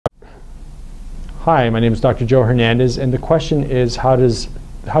Hi, my name is Dr. Joe Hernandez, and the question is how do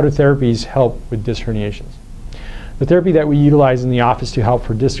therapies help with disc herniations? The therapy that we utilize in the office to help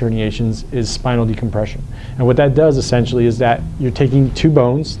for disc herniations is spinal decompression. And what that does essentially is that you're taking two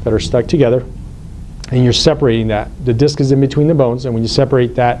bones that are stuck together and you're separating that. The disc is in between the bones, and when you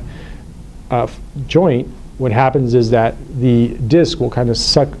separate that joint, what happens is that the disc will kind of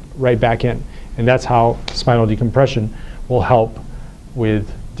suck right back in. And that's how spinal decompression will help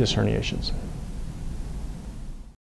with disc herniations.